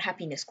A as our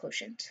happiness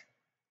quotient.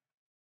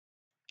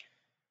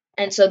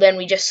 And so then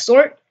we just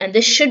sort, and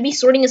this should be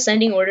sorting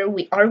ascending order.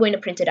 We are going to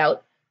print it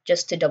out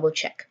just to double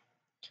check.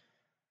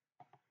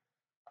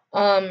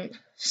 So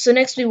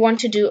next we want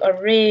to do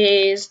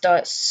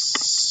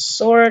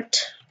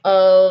arrays.sort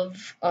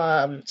of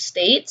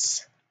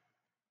states,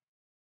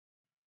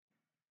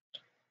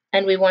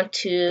 and we want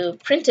to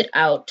print it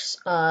out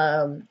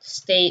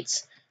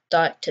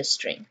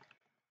states.toString.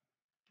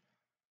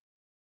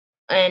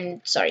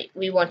 And sorry,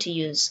 we want to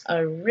use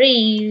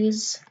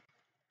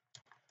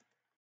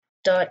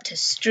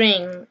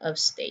arrays.toString of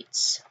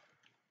states.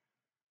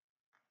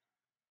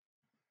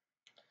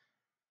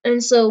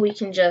 And so we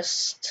can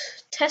just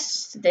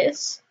test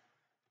this.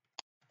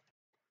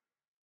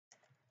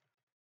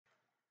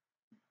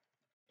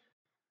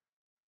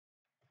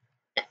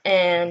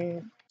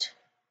 And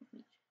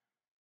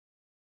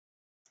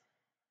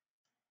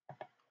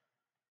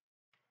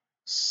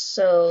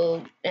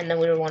so, and then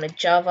we want a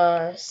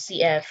Java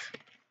CF.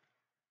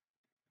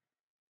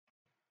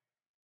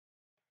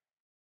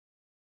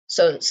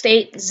 So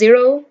state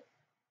 0,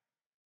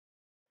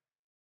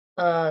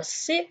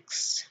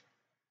 6,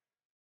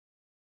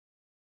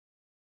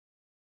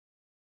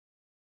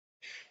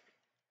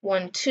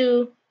 1,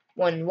 2,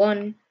 1,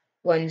 1,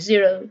 1,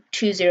 0,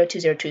 2, 0, 2,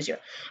 0, 2, 0.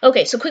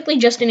 Okay, so quickly,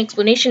 just an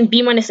explanation.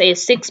 B minus A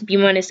is 6, B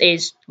minus A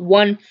is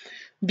 1,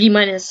 B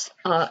minus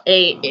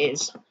A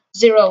is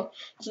 0.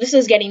 So this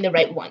is getting the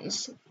right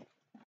ones.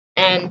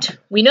 And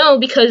we know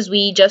because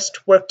we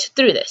just worked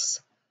through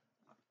this.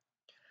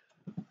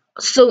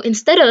 So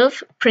instead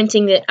of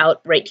printing it out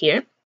right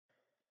here,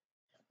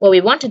 what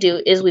we want to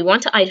do is we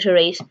want to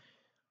iterate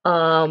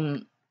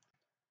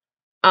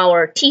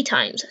our t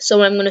times.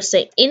 So I'm going to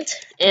say int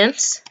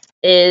ans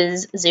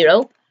is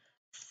 0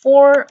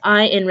 for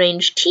I in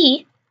range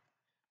t,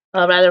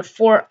 rather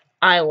for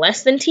I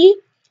less than t.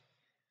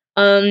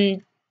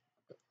 We're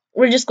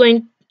just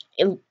going,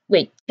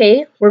 wait,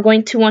 k, we're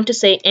going to want to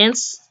say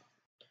ans,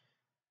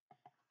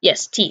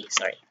 yes, t,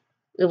 sorry.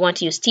 We want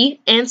to use t,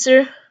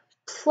 answer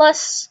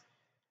plus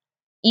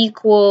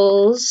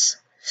equals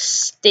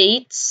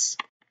states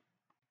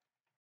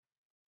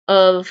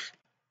of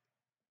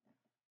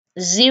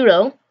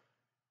 0,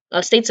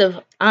 states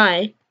of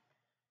I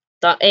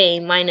dot a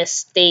minus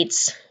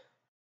states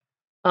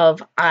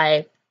of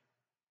I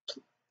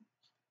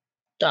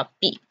dot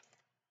b.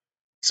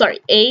 Sorry,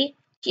 a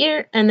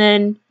here and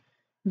then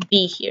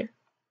b here.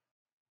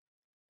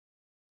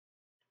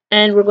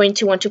 And we're going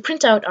to want to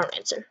print out our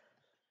answer.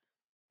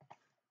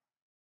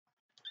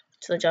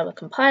 So Java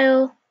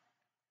compile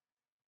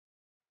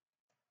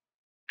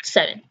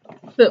 7.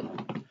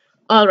 Boom.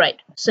 All right.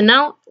 So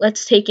now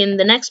let's take in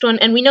the next one,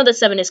 and we know that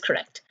 7 is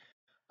correct.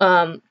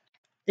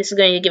 This is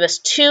going to give us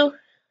 2.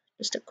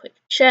 Just a quick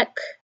check.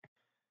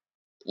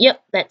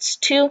 Yep, that's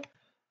 2.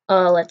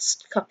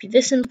 Let's copy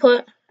this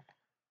input,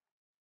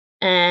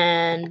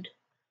 and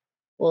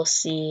we'll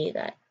see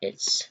that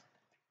it's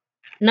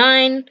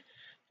 9,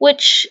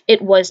 which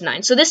it was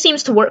 9. So this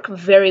seems to work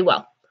very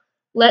well.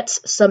 Let's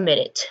submit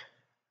it.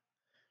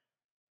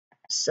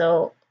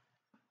 So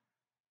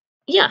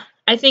yeah,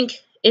 I think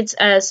it's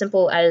as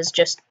simple as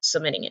just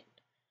submitting it.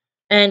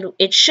 And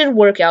it should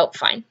work out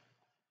fine.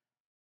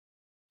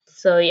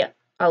 So yeah,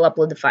 I'll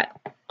upload the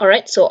file.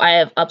 Alright, so I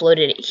have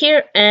uploaded it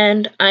here,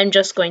 and I'm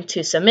just going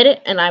to submit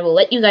it, and I will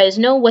let you guys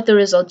know what the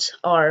results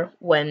are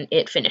when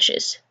it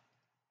finishes.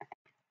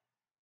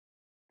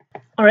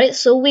 Alright,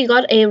 so we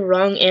got a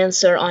wrong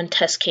answer on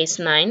test case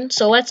 9,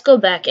 so let's go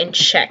back and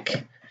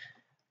check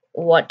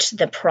what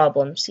the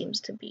problem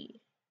seems to be.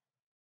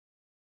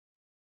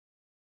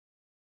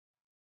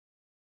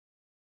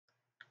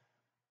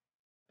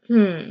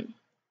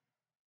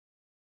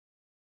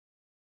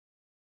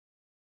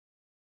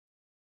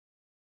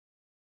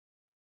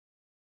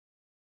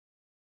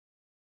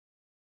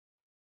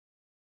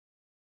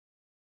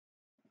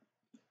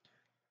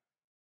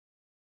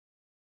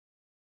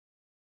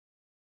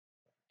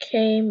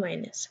 K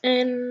minus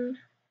n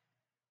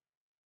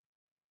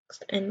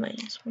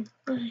minus 1.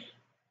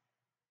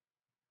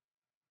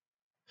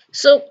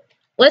 So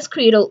let's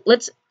create a,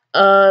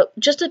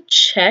 just to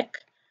check,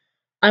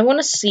 I want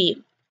to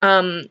see,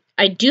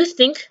 I do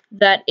think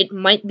that it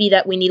might be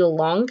that we need a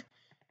long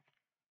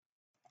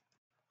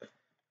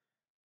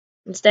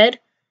instead,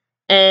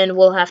 and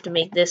we'll have to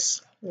make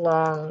this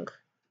long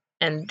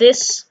and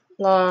this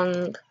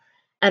long,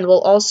 and we'll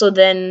also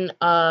then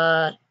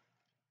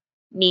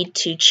need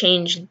to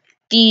change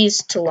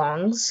these to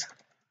longs.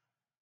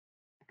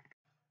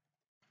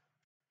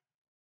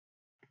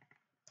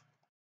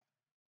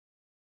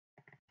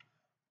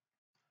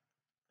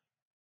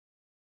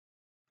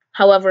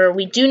 However,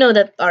 we do know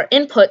that our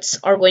inputs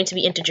are going to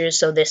be integers,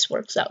 so this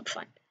works out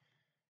fine.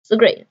 So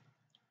great.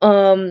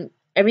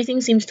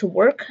 Everything seems to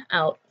work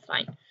out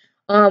fine.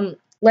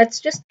 Let's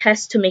just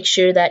test to make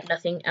sure that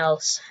nothing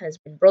else has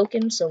been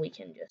broken, so we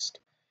can just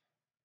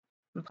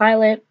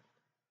compile it.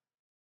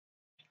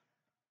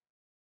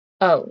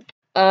 Oh,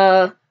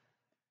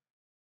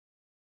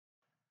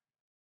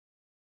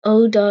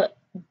 O dot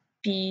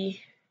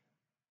B.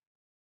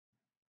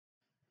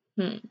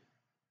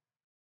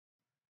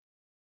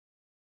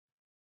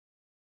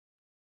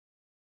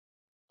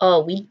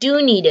 Oh, we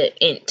do need an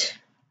int.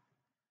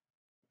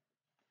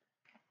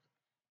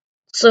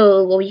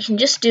 So what we can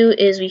just do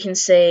is we can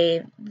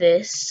say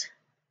this,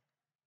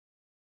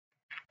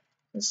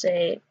 and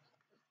say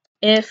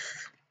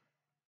if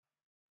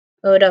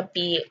O dot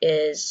B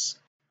is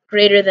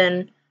greater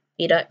than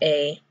B dot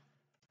A,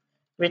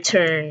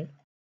 return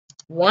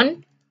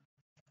 1.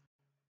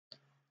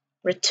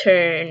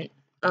 Return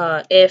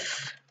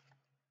if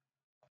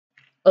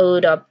O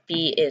dot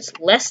B is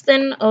less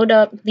than O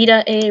dot B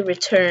dot A,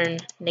 return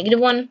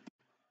 -1,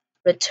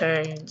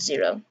 return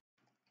 0.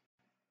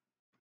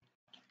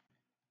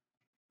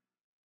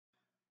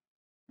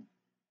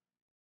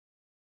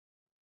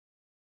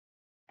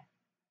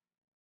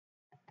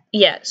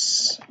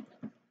 Yes.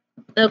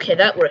 Okay,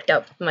 that worked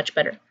out much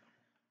better.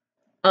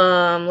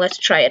 Let's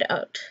try it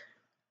out.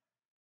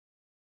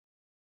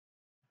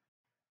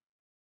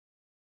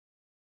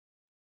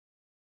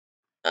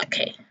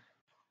 Okay.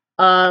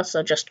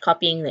 So just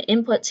copying the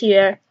inputs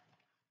here.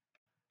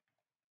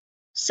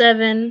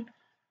 7.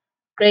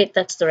 Great,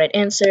 that's the right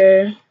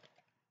answer.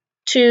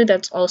 2,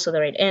 that's also the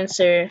right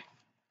answer.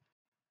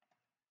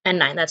 And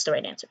 9, that's the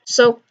right answer.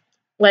 So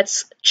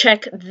let's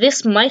check.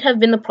 This might have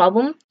been the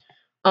problem.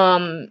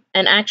 And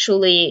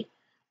actually,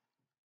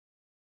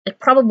 it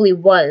probably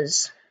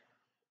was.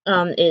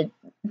 So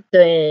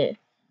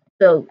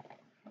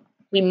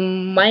we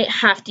might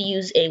have to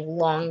use a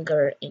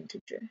longer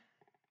integer.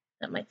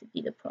 That might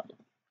be the problem.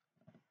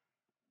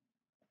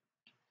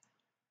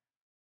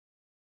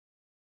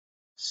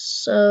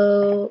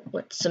 So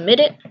let's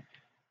submit it,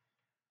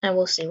 and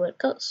we'll see where it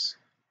goes.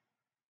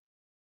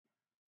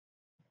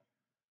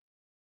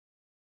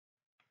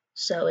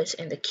 So it's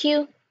in the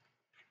queue.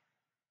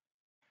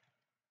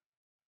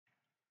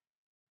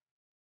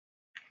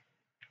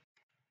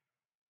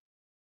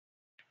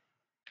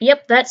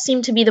 Yep, that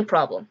seemed to be the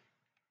problem.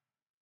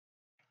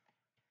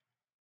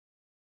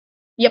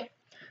 Yep.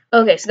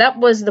 Okay, so that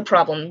was the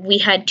problem. We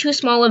had too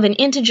small of an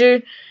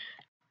integer,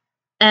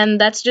 and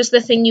that's just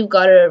the thing you've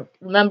got to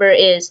remember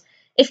is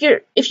if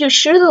you're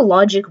sure the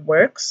logic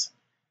works,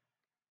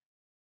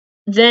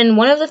 then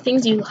one of the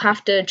things you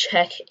have to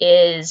check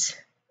is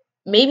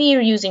maybe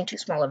you're using too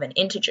small of an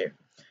integer.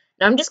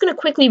 Now I'm just going to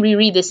quickly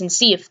reread this and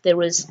see if there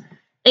was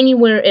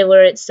anywhere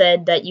where it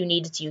said that you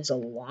needed to use a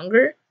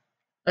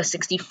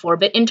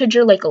 64-bit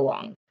integer like a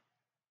long.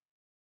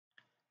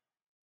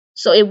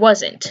 So it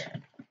wasn't.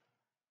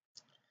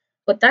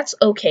 But that's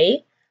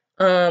okay,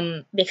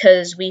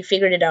 because we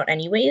figured it out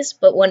anyways,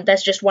 but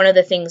that's just one of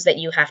the things that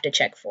you have to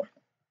check for.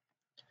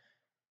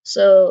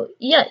 So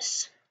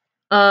yes,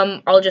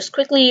 I'll just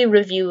quickly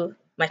review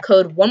my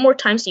code one more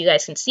time so you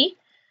guys can see.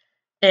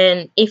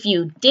 And if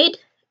you did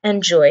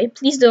enjoy,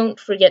 please don't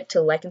forget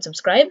to like and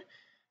subscribe,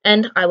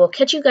 and I will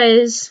catch you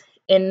guys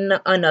in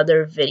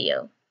another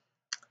video.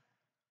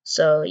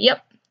 So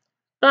yep,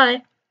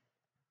 bye.